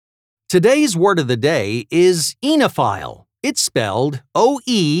Today's word of the day is oenophile. It's spelled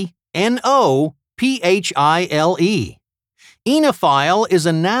O-E-N-O-P-H-I-L-E. Oenophile is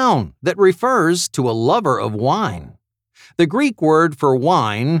a noun that refers to a lover of wine. The Greek word for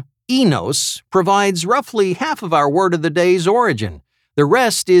wine, oinos, provides roughly half of our word of the day's origin. The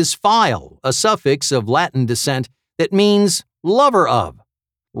rest is phile, a suffix of Latin descent that means lover of.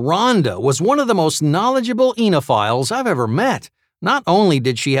 Rhonda was one of the most knowledgeable oenophiles I've ever met. Not only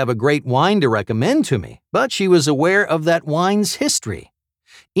did she have a great wine to recommend to me, but she was aware of that wine's history.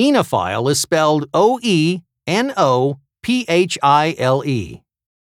 Oenophile is spelled O-E-N-O-P-H-I-L-E.